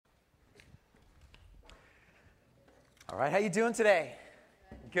All right, how you doing today?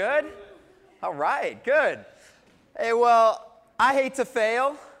 Good? All right, good. Hey, well, I hate to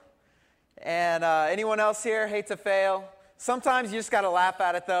fail, and anyone else here hate to fail? Sometimes you just got to laugh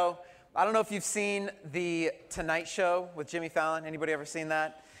at it, though. I don't know if you've seen The Tonight Show with Jimmy Fallon. Anybody ever seen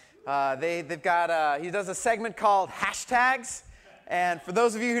that? They've got, he does a segment called Hashtags, and for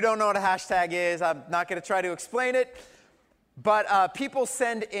those of you who don't know what a hashtag is, I'm not going to try to explain it, but people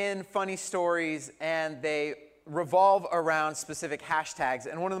send in funny stories, and they revolve around specific hashtags.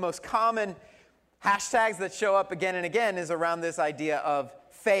 And one of the most common hashtags that show up again and again is around this idea of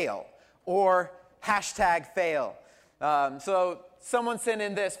fail or hashtag fail. So someone sent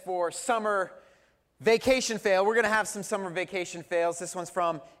in this for summer vacation fail. We're going to have some summer vacation fails. This one's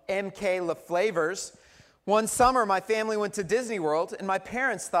from MK LaFlavors. One summer, my family went to Disney World, and my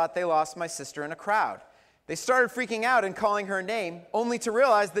parents thought they lost my sister in a crowd. They started freaking out and calling her name, only to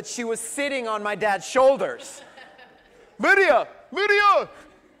realize that she was sitting on my dad's shoulders. Lydia! Lydia!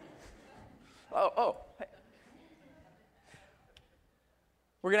 Hey.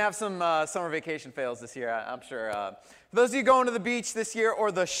 We're going to have some summer vacation fails this year, I'm sure. For those of you going to the beach this year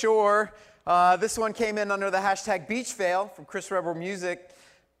or the shore, this one came in under the hashtag beach fail from Chris Rebel Music.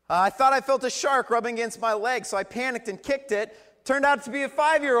 I thought I felt a shark rubbing against my leg, so I panicked and kicked it. Turned out to be a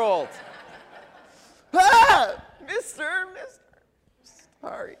 5-year-old. Mister,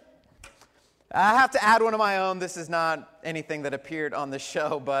 sorry. I have to add one of my own. This is not anything that appeared on the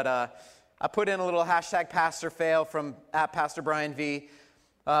show, but I put in a little hashtag pastor fail from @Pastor Brian V.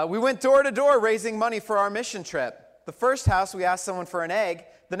 We went door to door raising money for our mission trip. The first house, we asked someone for an egg.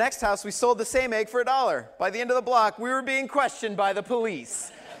 The next house, we sold the same egg for $1. By the end of the block, we were being questioned by the police.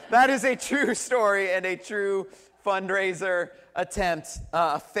 That is a true story and a true fundraiser attempt,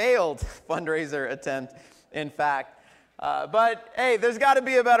 a failed fundraiser attempt, in fact. But, hey, there's got to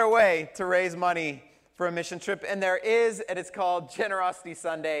be a better way to raise money for a mission trip, and there is, and it's called Generosity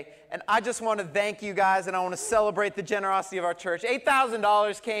Sunday. And I just want to thank you guys, and I want to celebrate the generosity of our church.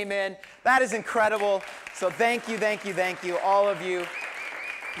 $8,000 came in. That is incredible. So thank you, all of you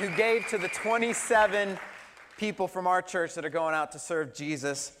who gave to the 27 people from our church that are going out to serve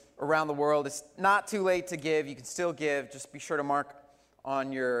Jesus around the world. It's not too late to give. You can still give. Just be sure to mark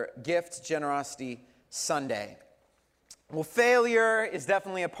on your gift, Generosity Sunday. Well, failure is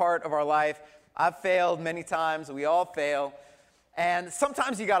definitely a part of our life. I've failed many times. We all fail. And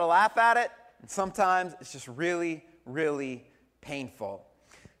sometimes you got to laugh at it, and sometimes it's just really, really painful.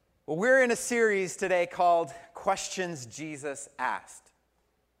 Well, we're in a series today called Questions Jesus Asked.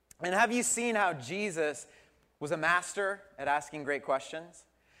 And have you seen how Jesus was a master at asking great questions?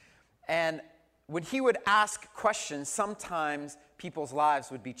 And when he would ask questions, sometimes people's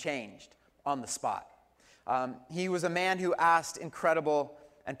lives would be changed on the spot. He was a man who asked incredible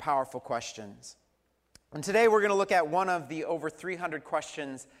and powerful questions. And today we're going to look at one of the over 300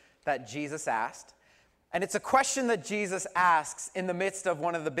 questions that Jesus asked. And it's a question that Jesus asks in the midst of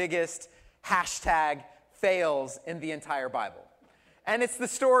one of the biggest hashtag fails in the entire Bible. And it's the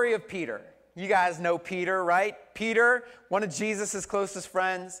story of Peter. You guys know Peter, right? Peter, one of Jesus' closest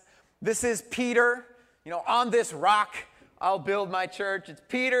friends. This is Peter, on this rock I'll build my church. It's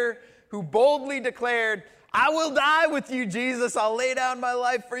Peter who boldly declared, I will die with you, Jesus. I'll lay down my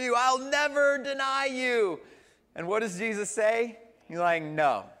life for you. I'll never deny you. And what does Jesus say? He's like,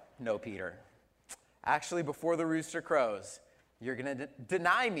 no, Peter. Actually, before the rooster crows, you're going to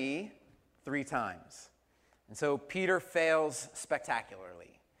deny me 3 times. And so Peter fails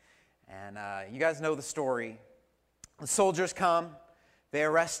spectacularly. And you guys know the story. The soldiers come. They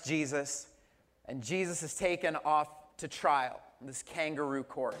arrest Jesus. And Jesus is taken off to trial in this kangaroo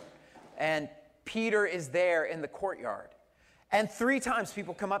court. And Peter is there in the courtyard. And 3 times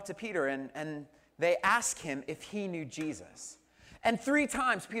people come up to Peter and they ask him if he knew Jesus. And 3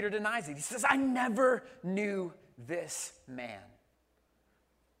 times Peter denies it. He says, I never knew this man.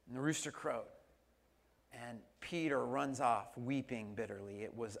 And the rooster crowed. And Peter runs off weeping bitterly.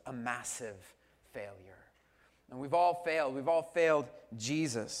 It was a massive failure. And we've all failed. We've all failed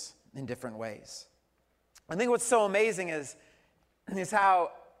Jesus in different ways. I think what's so amazing is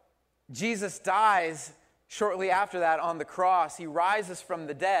how Jesus dies shortly after that on the cross. He rises from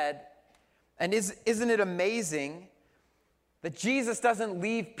the dead. And isn't it amazing that Jesus doesn't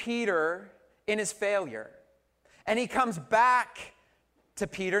leave Peter in his failure? And he comes back to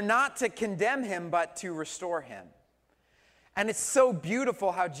Peter, not to condemn him, but to restore him. And it's so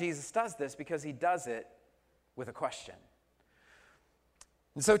beautiful how Jesus does this because he does it with a question.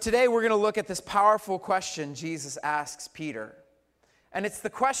 And so today we're going to look at this powerful question Jesus asks Peter. And it's the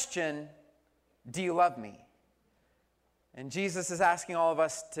question, do you love me? And Jesus is asking all of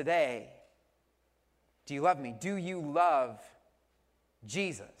us today, Do you love me? Do you love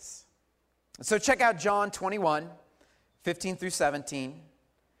Jesus? So check out John 21, 15 through 17.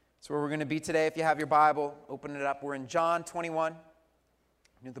 That's where we're going to be today. If you have your Bible, open it up. We're in John 21,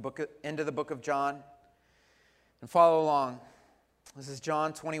 end of the book of John. And follow along. This is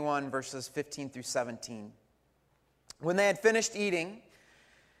John 21, verses 15 through 17. When they had finished eating,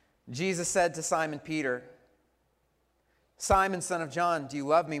 Jesus said to Simon Peter, "Simon, son of John, do you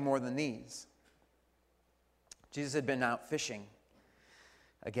love me more than these?" Jesus had been out fishing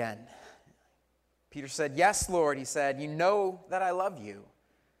again. Peter said, "Yes, Lord." He said, "You know that I love you."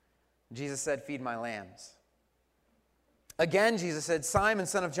 Jesus said, "Feed my lambs." Again, Jesus said, "Simon,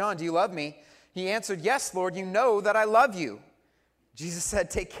 son of John, do you love me?" He answered, "Yes, Lord, you know that I love you." Jesus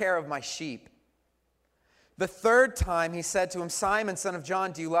said, "Take care of my sheep." The third time he said to him, "Simon, son of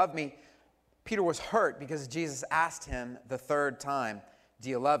John, do you love me?" Peter was hurt because Jesus asked him the third time, "Do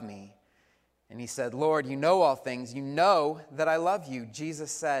you love me?" And he said, "Lord, you know all things. You know that I love you."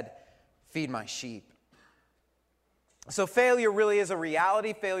 Jesus said, "Feed my sheep." So failure really is a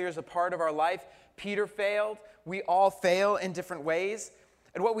reality. Failure is a part of our life. Peter failed. We all fail in different ways.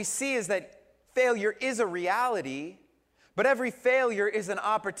 And what we see is that failure is a reality, but every failure is an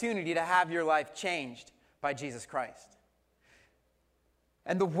opportunity to have your life changed by Jesus Christ.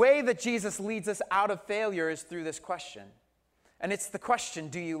 And the way that Jesus leads us out of failure is through this question. And it's the question,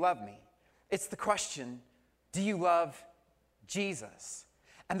 do you love me? It's the question, do you love Jesus?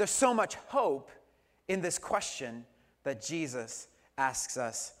 And there's so much hope in this question that Jesus asks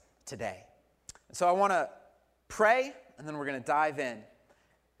us today. So I want to pray, and then we're going to dive in,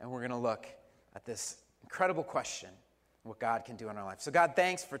 and we're going to look at this incredible question, what God can do in our life. So God,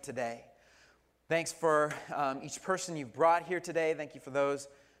 thanks for today. Thanks for each person you've brought here today. Thank you for those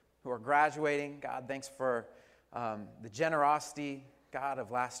who are graduating. God, thanks for the generosity, God,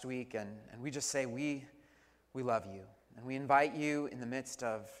 of last week. And we just say we love you. And we invite you in the midst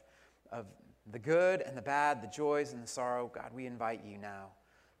of the good and the bad, the joys and the sorrow. God, we invite you now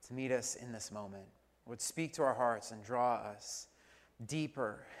to meet us in this moment. Would speak to our hearts and draw us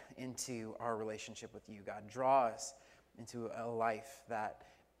deeper into our relationship with you. God, draw us into a life that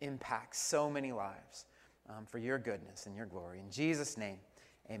impacts so many lives for your goodness and your glory. In Jesus' name,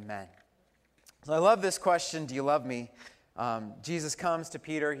 amen. So I love this question, do you love me? Jesus comes to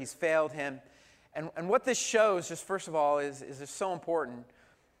Peter, he's failed him. And what this shows, just first of all, is just so important.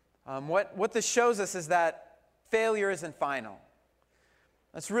 What this shows us is that failure isn't final.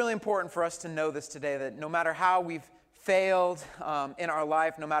 It's really important for us to know this today, that no matter how we've failed in our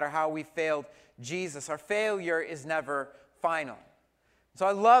life, no matter how we failed Jesus, our failure is never final. So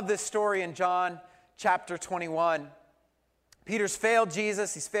I love this story in John chapter 21. Peter's failed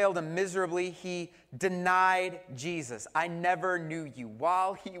Jesus. He's failed him miserably. He denied Jesus. "I never knew you,"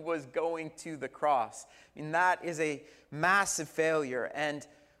 while he was going to the cross. I mean, that is a massive failure. And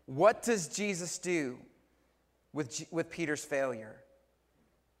what does Jesus do with Peter's failure?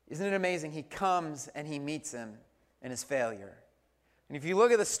 Isn't it amazing? He comes and he meets him in his failure. And if you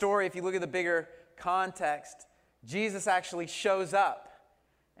look at the story, if you look at the bigger context, Jesus actually shows up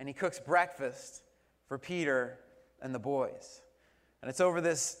and he cooks breakfast for Peter and the boys. And it's over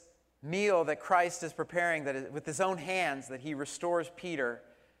this meal that Christ is preparing, that with his own hands, that he restores Peter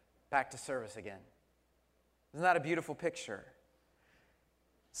back to service again. Isn't that a beautiful picture?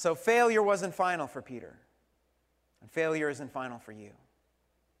 So failure wasn't final for Peter, and failure isn't final for you.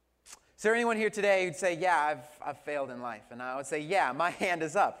 Is there anyone here today who'd say, "Yeah, I've failed in life"? And I would say, "Yeah, my hand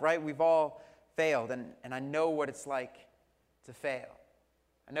is up," right? We've all failed, and I know what it's like to fail.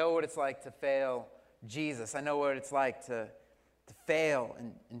 I know what it's like to fail Jesus. I know what it's like to fail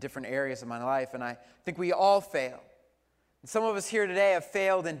in different areas of my life, and I think we all fail. And some of us here today have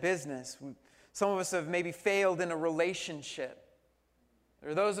failed in business. Some of us have maybe failed in a relationship. There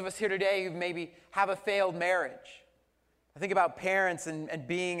are those of us here today who maybe have a failed marriage. I think about parents and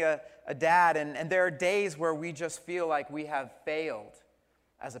being a dad, and there are days where we just feel like we have failed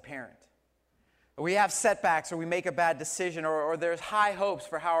as a parent. We have setbacks, or we make a bad decision, or there's high hopes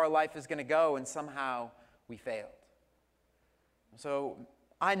for how our life is going to go, and somehow we failed. So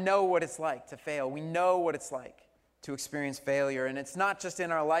I know what it's like to fail. We know what it's like to experience failure, and it's not just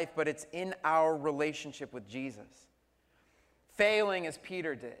in our life, but it's in our relationship with Jesus. Failing as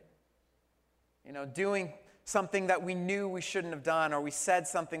Peter did. Doing something that we knew we shouldn't have done, or we said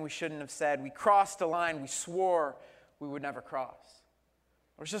something we shouldn't have said. We crossed a line we swore we would never cross.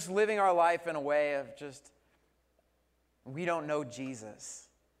 Or just living our life in a way of just, we don't know Jesus.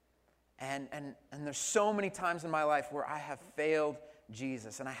 And there's so many times in my life where I have failed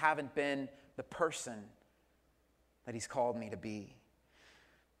Jesus, and I haven't been the person that he's called me to be.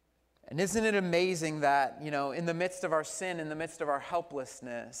 And isn't it amazing that, in the midst of our sin, in the midst of our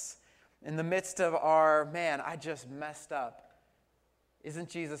helplessness, in the midst of our, man, I just messed up, isn't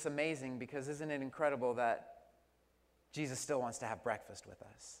Jesus amazing? Because isn't it incredible that Jesus still wants to have breakfast with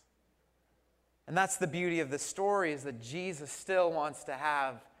us? And that's the beauty of this story, is that Jesus still wants to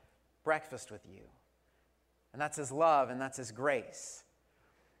have breakfast with you. And that's his love, and that's his grace.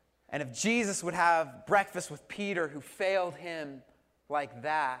 And if Jesus would have breakfast with Peter, who failed him like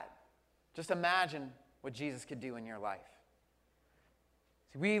that, just imagine what Jesus could do in your life.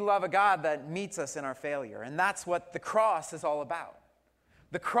 See, we love a God that meets us in our failure, and that's what the cross is all about.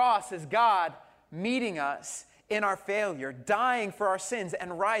 The cross is God meeting us in our failure, dying for our sins,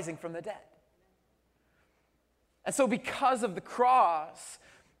 and rising from the dead. And so because of the cross,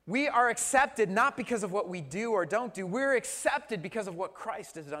 we are accepted not because of what we do or don't do. We're accepted because of what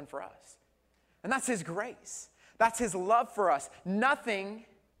Christ has done for us. And that's his grace. That's his love for us. Nothing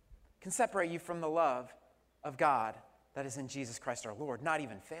can separate you from the love of God that is in Jesus Christ our Lord. Not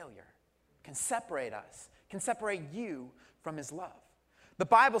even failure can separate us, can separate you from his love. The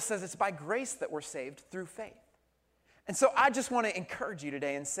Bible says it's by grace that we're saved through faith. And so I just want to encourage you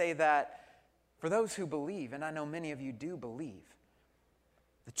today and say that for those who believe, and I know many of you do believe,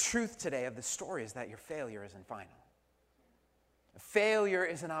 the truth today of the story is that your failure isn't final. Failure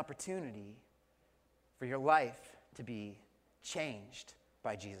is an opportunity for your life to be changed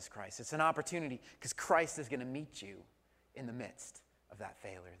by Jesus Christ. It's an opportunity because Christ is going to meet you in the midst of that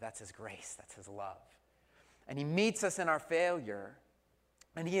failure. That's his grace. That's his love. And he meets us in our failure,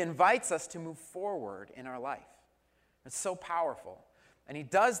 and he invites us to move forward in our life. It's so powerful. And he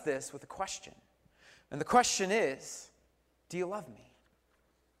does this with a question. And the question is, do you love me?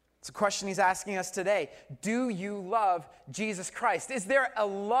 It's a question he's asking us today. Do you love Jesus Christ? Is there a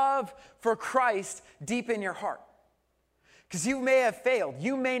love for Christ deep in your heart? Because you may have failed.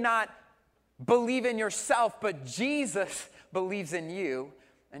 You may not believe in yourself, but Jesus believes in you.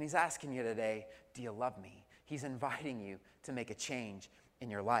 And he's asking you today, do you love me? He's inviting you to make a change in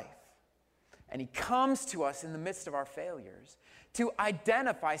your life. And he comes to us in the midst of our failures to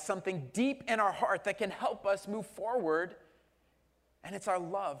identify something deep in our heart that can help us move forward. And it's our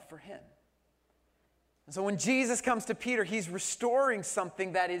love for him. And so when Jesus comes to Peter, he's restoring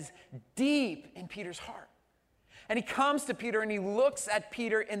something that is deep in Peter's heart. And he comes to Peter and he looks at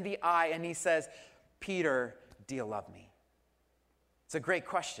Peter in the eye and he says, Peter, do you love me? It's a great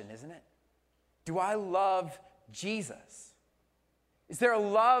question, isn't it? Do I love Jesus? Is there a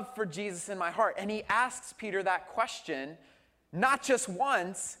love for Jesus in my heart? And he asks Peter that question not just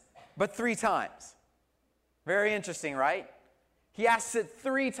once, but 3 times. Very interesting, right? He asks it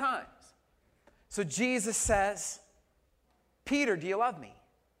 3 times. So Jesus says, Peter, do you love me?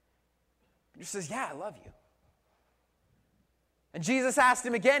 Peter says, yeah, I love you. And Jesus asked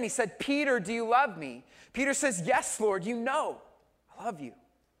him again. He said, Peter, do you love me? Peter says, yes, Lord, you know I love you.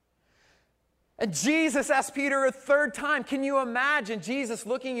 And Jesus asked Peter a 3rd time. Can you imagine Jesus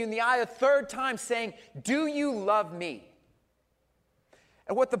looking you in the eye a 3rd time saying, do you love me?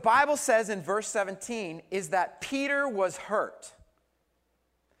 And what the Bible says in verse 17 is that Peter was hurt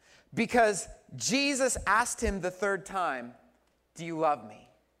because Jesus asked him the 3rd time, do you love me?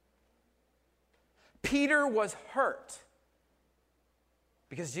 Peter was hurt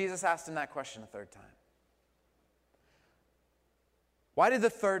because Jesus asked him that question a 3rd time. Why did the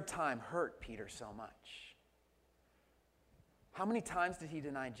 3rd time hurt Peter so much? How many times did he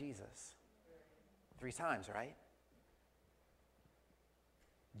deny Jesus? 3 times, right?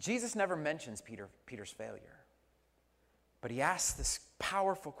 Jesus never mentions Peter's failure. But he asks this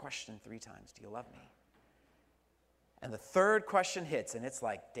powerful question 3 times, do you love me? And the 3rd question hits, and it's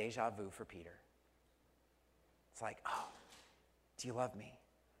like deja vu for Peter. It's like, oh, do you love me?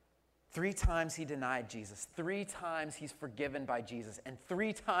 3 times he denied Jesus. 3 times he's forgiven by Jesus. And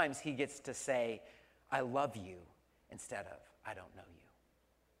 3 times he gets to say, I love you, instead of, I don't know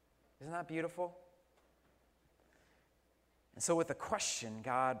you. Isn't that beautiful? And so with a question,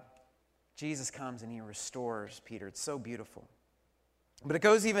 Jesus comes and he restores Peter. It's so beautiful. But it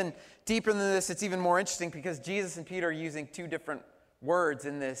goes even deeper than this. It's even more interesting because Jesus and Peter are using 2 different words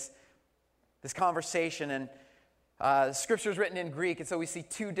in this conversation. And the scripture is written in Greek, and so we see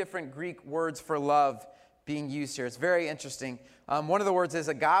 2 different Greek words for love being used here. It's very interesting. One of the words is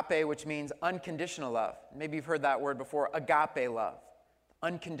agape, which means unconditional love. Maybe you've heard that word before, agape love,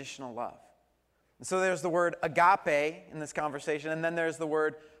 unconditional love. And so there's the word agape in this conversation, and then there's the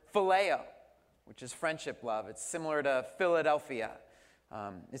word phileo, which is friendship love. It's similar to Philadelphia.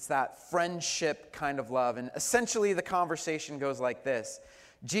 It's that friendship kind of love. And essentially the conversation goes like this.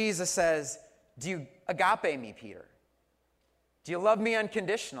 Jesus says, do you agape me, Peter? Do you love me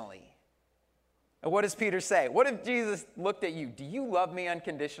unconditionally? And what does Peter say? What if Jesus looked at you? Do you love me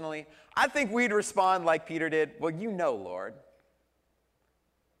unconditionally? I think we'd respond like Peter did. Well, you know, Lord.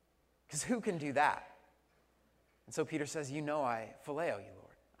 Because who can do that? And so Peter says, you know I phileo you,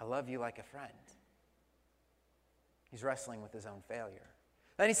 Lord. I love you like a friend. He's wrestling with his own failure.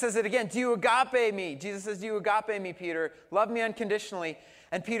 Then he says it again, do you agape me? Jesus says, do you agape me, Peter? Love me unconditionally.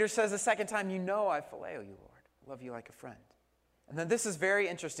 And Peter says the second time, you know I phileo you, Lord. I love you like a friend. And then this is very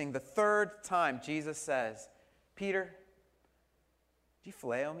interesting. The third time Jesus says, Peter, do you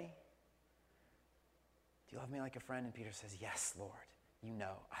phileo me? Do you love me like a friend? And Peter says, yes, Lord. You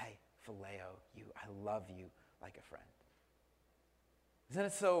know I phileo you. I love you like a friend. Isn't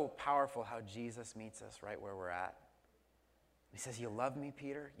it so powerful how Jesus meets us right where we're at? He says, you love me,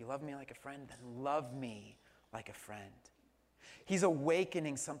 Peter? You love me like a friend? Then love me like a friend. He's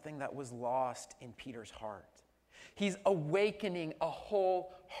awakening something that was lost in Peter's heart. He's awakening a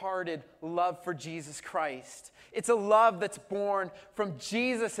wholehearted love for Jesus Christ. It's a love that's born from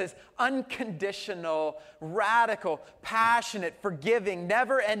Jesus' unconditional, radical, passionate, forgiving,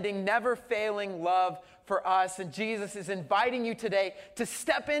 never-ending, never-failing love for us. And Jesus is inviting you today to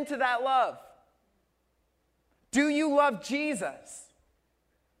step into that love. Do you love Jesus?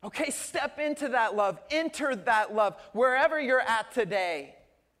 Okay, step into that love. Enter that love wherever you're at today.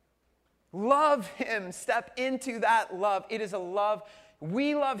 Love him. Step into that love. It is a love.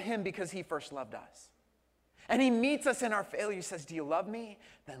 We love him because he first loved us. And he meets us in our failure. He says, do you love me?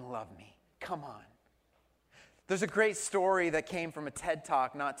 Then love me. Come on. There's a great story that came from a TED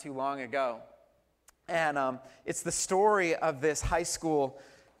Talk not too long ago. And it's the story of this high school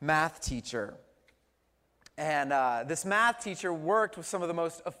math teacher. And this math teacher worked with some of the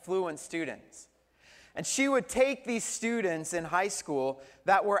most affluent students. And she would take these students in high school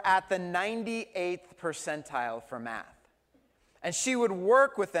that were at the 98th percentile for math. And she would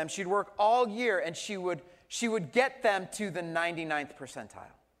work with them. She'd work all year, and she would get them to the 99th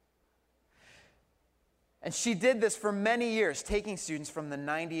percentile. And she did this for many years, taking students from the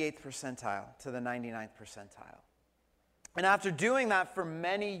 98th percentile to the 99th percentile. And after doing that for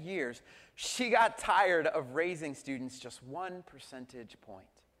many years, she got tired of raising students just 1 percentage point.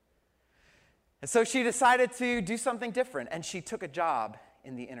 And so she decided to do something different, and she took a job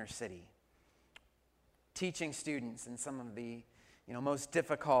in the inner city, teaching students in some of the most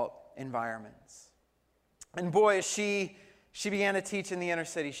difficult environments. And boy, as she began to teach in the inner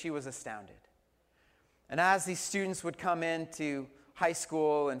city, she was astounded. And as these students would come into high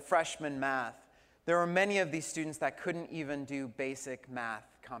school and freshman math, there were many of these students that couldn't even do basic math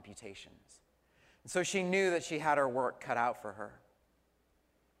computations. And so she knew that she had her work cut out for her.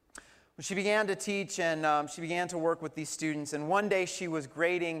 She began to teach, and she began to work with these students. And one day she was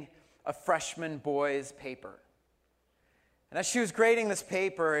grading a freshman boy's paper. And as she was grading this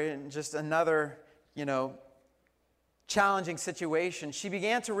paper in just another, challenging situation, she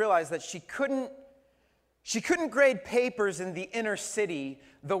began to realize that she couldn't grade papers in the inner city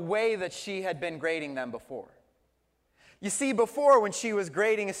the way that she had been grading them before. You see, before, when she was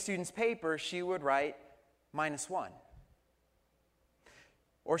grading a student's paper, she would write -1.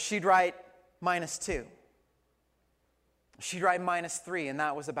 Or she'd write -2. She'd write -3, and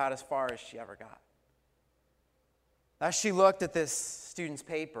that was about as far as she ever got. As she looked at this student's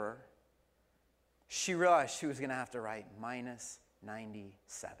paper, she realized she was going to have to write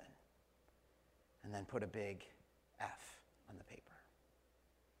 -97 and then put a big F on the paper.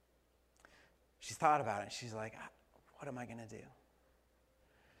 She thought about it. She's like, what am I going to do?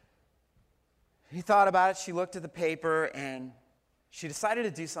 She thought about it. She looked at the paper, and she decided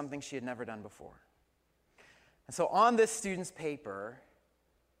to do something she had never done before. And so on this student's paper,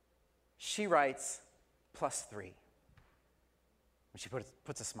 she writes +3. And she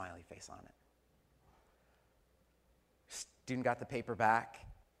puts a smiley face on it. Student got the paper back.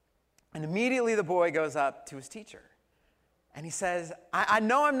 And immediately the boy goes up to his teacher. And he says, I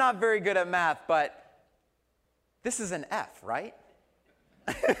know I'm not very good at math, but this is an F, right?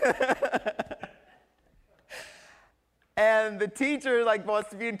 And the teacher wants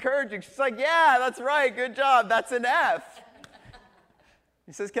to be encouraging. She's like, yeah, that's right. Good job. That's an F.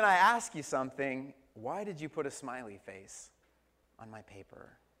 He says, can I ask you something? Why did you put a smiley face on my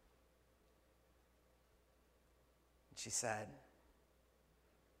paper? And she said,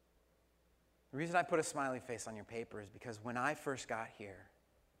 the reason I put a smiley face on your paper is because when I first got here,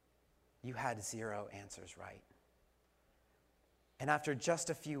 you had 0 answers right. And after just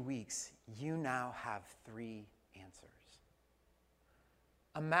a few weeks, you now have 3 answers.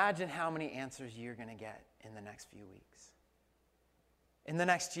 Imagine how many answers you're going to get in the next few weeks. In the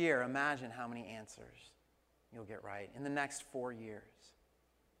next year, imagine how many answers you'll get right. In the next 4 years.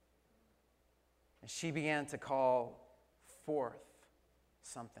 And she began to call forth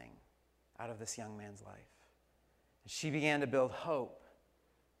something out of this young man's life. And she began to build hope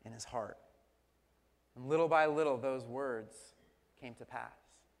in his heart. And little by little, those words came to pass.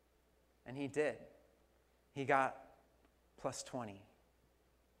 And he did. He got plus 20,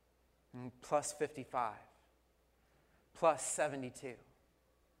 and plus 55, plus 72.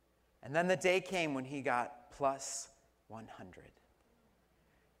 And then the day came when he got plus 100.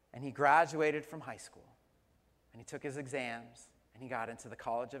 And he graduated from high school. And he took his exams. And he got into the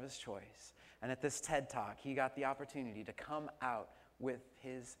college of his choice. And at this TED Talk, he got the opportunity to come out with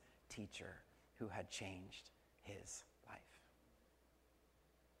his teacher who had changed his life.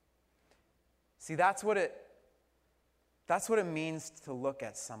 See, that's what it means to look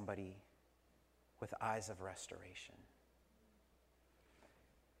at somebody with eyes of restoration.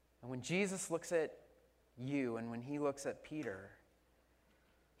 And when Jesus looks at you and when he looks at Peter,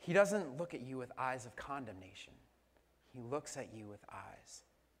 he doesn't look at you with eyes of condemnation. He looks at you with eyes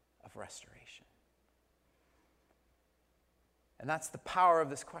of restoration. And that's the power of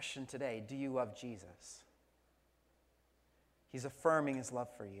this question today. Do you love Jesus? He's affirming his love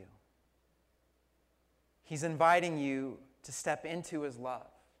for you. He's inviting you to step into his love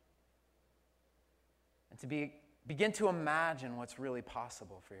and to begin to imagine what's really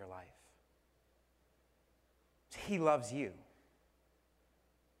possible for your life. He loves you.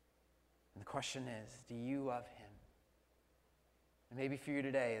 And the question is, do you love him? And maybe for you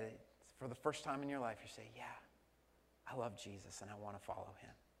today, for the first time in your life, you say, yeah, I love Jesus and I want to follow him.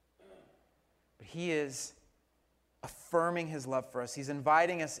 But he is affirming his love for us. He's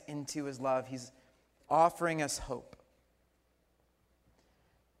inviting us into his love. He's offering us hope.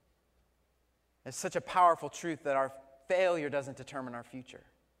 It's such a powerful truth that our failure doesn't determine our future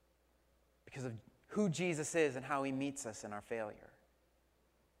because of who Jesus is and how he meets us in our failure.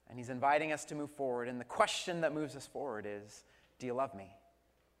 And he's inviting us to move forward. And the question that moves us forward is, do you love me?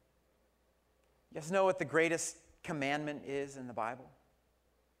 You guys know what the greatest commandment is in the Bible?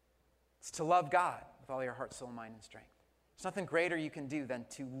 It's to love God with all your heart, soul, mind, and strength. There's nothing greater you can do than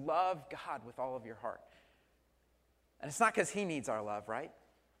to love God with all of your heart. And it's not because he needs our love, right?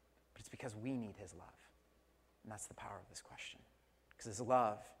 But it's because we need his love. And that's the power of this question. Because his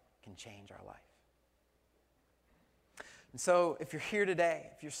love can change our life. And so if you're here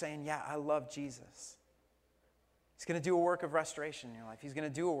today, if you're saying, yeah, I love Jesus, he's going to do a work of restoration in your life. He's going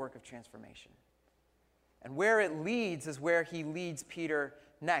to do a work of transformation. And where it leads is where he leads Peter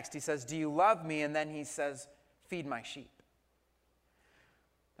next. He says, do you love me? And then he says, feed my sheep.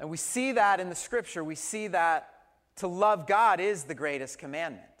 And we see that in the scripture. We see that to love God is the greatest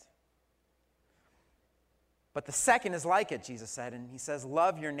commandment. But the second is like it, Jesus said. And he says,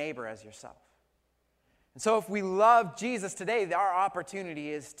 love your neighbor as yourself. And so if we love Jesus today, our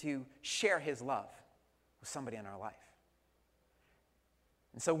opportunity is to share his love with somebody in our life.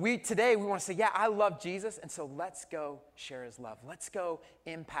 And so today we want to say, yeah, I love Jesus, and so let's go share his love. Let's go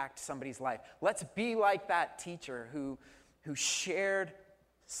impact somebody's life. Let's be like that teacher who shared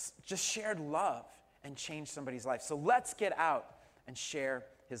love and changed somebody's life. So let's get out and share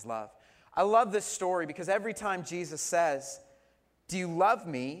his love. I love this story because every time Jesus says, do you love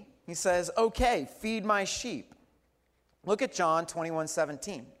me? He says, okay, feed my sheep. Look at John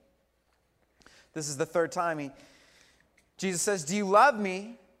 21:17. This is the third time Jesus says, do you love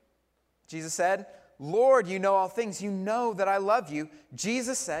me? Jesus said, Lord, you know all things. You know that I love you.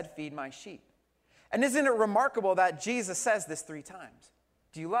 Jesus said, feed my sheep. And isn't it remarkable that Jesus says this 3 times?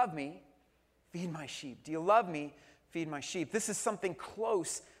 Do you love me? Feed my sheep. Do you love me? Feed my sheep. This is something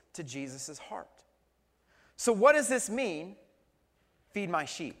close to Jesus' heart. So what does this mean? Feed my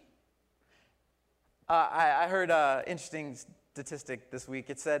sheep. I heard an interesting statistic this week.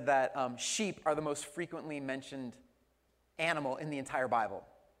 It said that sheep are the most frequently mentioned animal in the entire Bible.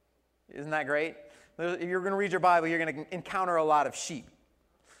 Isn't that great? If you're going to read your Bible, you're going to encounter a lot of sheep.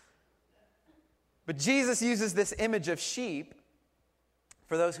 But Jesus uses this image of sheep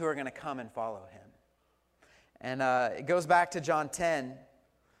for those who are going to come and follow him. And it goes back to John 10. A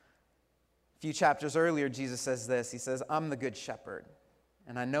few chapters earlier, Jesus says this. He says, I'm the good shepherd,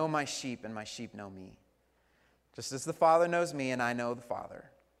 and I know my sheep, and my sheep know me. Just as the Father knows me, and I know the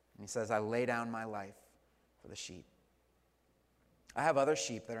Father. And he says, I lay down my life for the sheep. I have other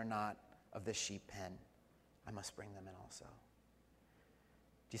sheep that are not of this sheep pen. I must bring them in also.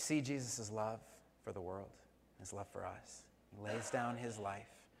 Do you see Jesus' love for the world, his love for us? He lays down his life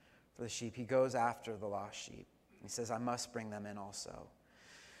for the sheep. He goes after the lost sheep. He says, I must bring them in also.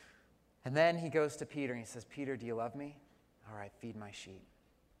 And then he goes to Peter and he says, Peter, do you love me? All right, feed my sheep.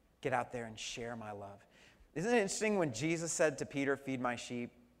 Get out there and share my love. Isn't it interesting when Jesus said to Peter, feed my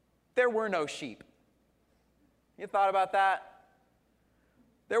sheep? There were no sheep. You thought about that?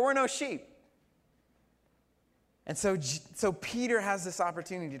 There were no sheep. And so Peter has this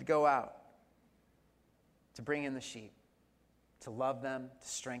opportunity to go out, to bring in the sheep, to love them, to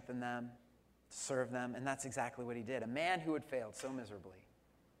strengthen them, to serve them. And that's exactly what he did. A man who had failed so miserably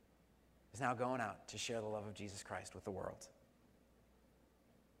is now going out to share the love of Jesus Christ with the world.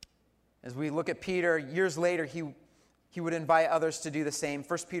 As we look at Peter, years later, he would invite others to do the same.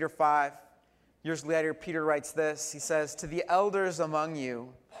 1 Peter 5, years later, Peter writes this. He says, "To the elders among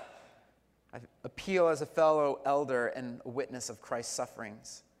you, I appeal as a fellow elder and a witness of Christ's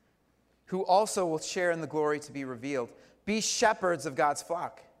sufferings, who also will share in the glory to be revealed. Be shepherds of God's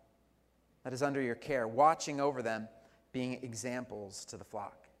flock that is under your care, watching over them, being examples to the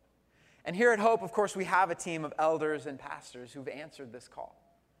flock." And here at Hope, of course, we have a team of elders and pastors who've answered this call.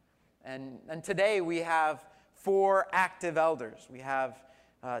 And today we have 4 active elders. We have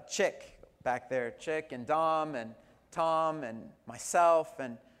Chick back there, Chick and Dom and Tom and myself.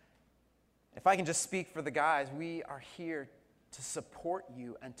 And if I can just speak for the guys, we are here to support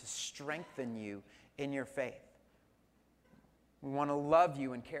you and to strengthen you in your faith. We want to love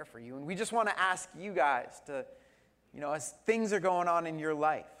you and care for you. And we just want to ask you guys to, as things are going on in your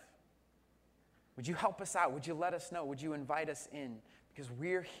life, would you help us out? Would you let us know? Would you invite us in? Because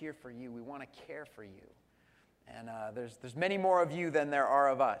we're here for you. We want to care for you. And there's many more of you than there are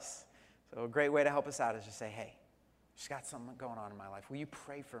of us. So a great way to help us out is just say, hey, just got something going on in my life. Will you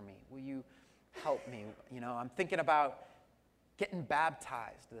pray for me? Will you help me? I'm thinking about getting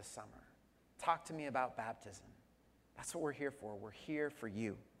baptized this summer. Talk to me about baptism. That's what we're here for. We're here for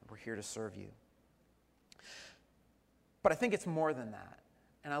you. We're here to serve you. But I think it's more than that.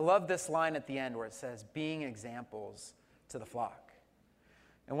 And I love this line at the end where it says, being examples to the flock.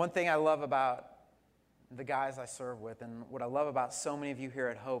 And one thing I love about the guys I serve with, and what I love about so many of you here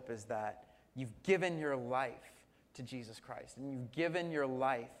at Hope, is that you've given your life to Jesus Christ. And you've given your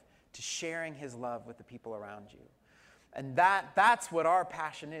life to sharing his love with the people around you. And that's what our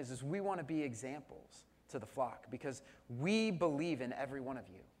passion is we want to be examples to the flock, because we believe in every one of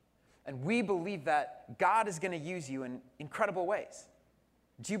you. And we believe that God is going to use you in incredible ways.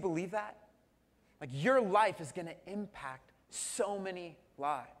 Do you believe that? Like, your life is going to impact so many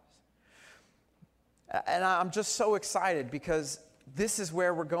lives. And I'm just so excited because this is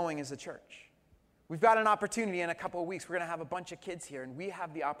where we're going as a church. We've got an opportunity in a couple of weeks. We're going to have a bunch of kids here, and we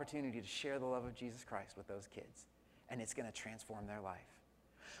have the opportunity to share the love of Jesus Christ with those kids. And it's going to transform their life.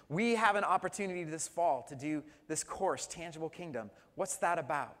 We have an opportunity this fall to do this course, Tangible Kingdom. What's that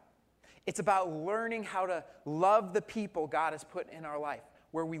about? It's about learning how to love the people God has put in our life,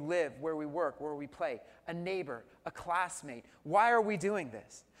 where we live, where we work, where we play, a neighbor, a classmate. Why are we doing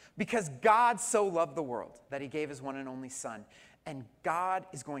this? Because God so loved the world that he gave his one and only Son. And God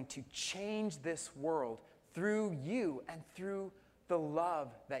is going to change this world through you and through the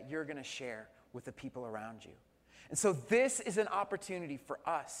love that you're going to share with the people around you. And so this is an opportunity for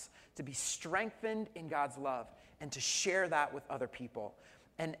us to be strengthened in God's love and to share that with other people.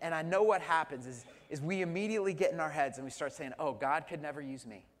 And I know what happens is we immediately get in our heads and we start saying, oh, God could never use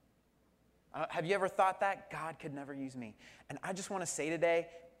me. Have you ever thought that? God could never use me. And I just want to say today,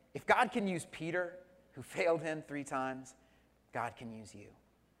 if God can use Peter, who failed him 3 times, God can use you.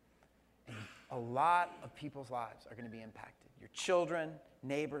 And a lot of people's lives are going to be impacted. Your children,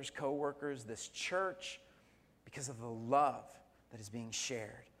 neighbors, coworkers, this church, because of the love that is being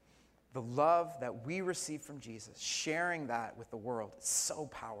shared. The love that we receive from Jesus, sharing that with the world, is so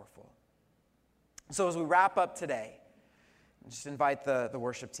powerful. So as we wrap up today, just invite the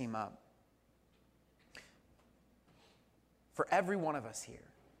worship team up. For every one of us here,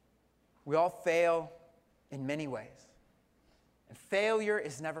 we all fail in many ways. And failure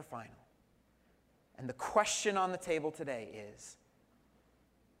is never final. And the question on the table today is,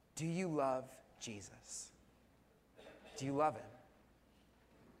 do you love Jesus? Do you love him?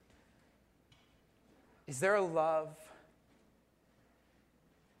 Is there a love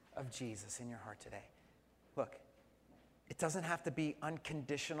of Jesus in your heart today? Look, it doesn't have to be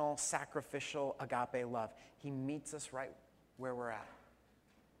unconditional, sacrificial, agape love. He meets us right where we're at.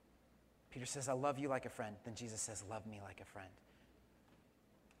 Peter says, I love you like a friend. Then Jesus says, love me like a friend.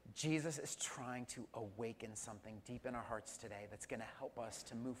 Jesus is trying to awaken something deep in our hearts today that's going to help us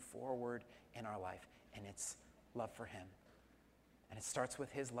to move forward in our life, and it's love for him. And it starts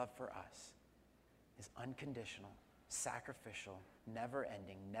with his love for us. Is unconditional, sacrificial, never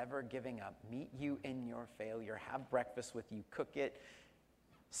ending, never giving up, meet you in your failure, have breakfast with you, cook it,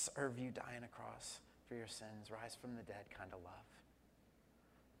 serve you, die on a cross for your sins, rise from the dead kind of love.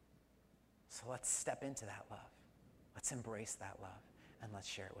 So let's step into that love. Let's embrace that love, and let's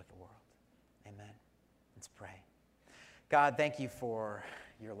share it with the world. Amen. Let's pray. God, thank you for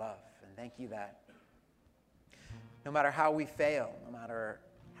your love. And thank you that no matter how we fail, no matter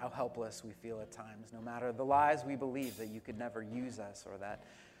how helpless we feel at times, no matter the lies we believe that you could never use us or that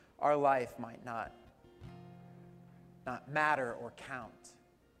our life might not matter or count,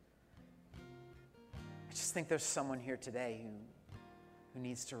 I just think there's someone here today who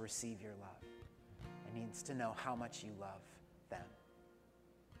needs to receive your love and needs to know how much you love them.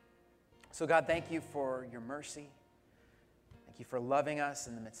 So God, thank you for your mercy. Thank you for loving us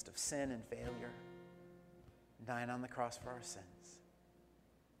in the midst of sin and failure, and dying on the cross for our sins.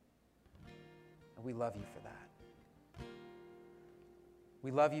 And we love you for that.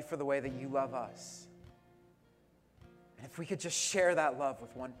 We love you for the way that you love us. And if we could just share that love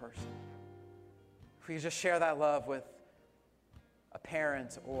with one person, if we could just share that love with a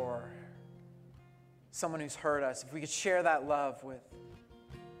parent or someone who's hurt us, if we could share that love with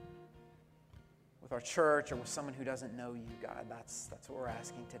our church or with someone who doesn't know you, God, that's what we're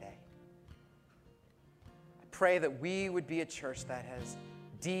asking today. I pray that we would be a church that has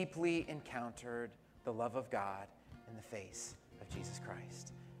deeply encountered the love of God in the face of Jesus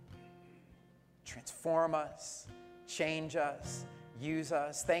Christ. Transform us, change us, use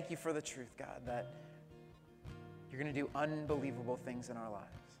us. Thank you for the truth, God, that you're going to do unbelievable things in our lives.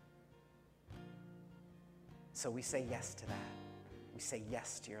 So we say yes to that. We say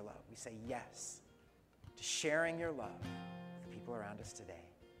yes to your love. We say yes to sharing your love with the people around us today.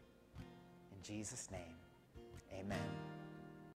 In Jesus' name, amen.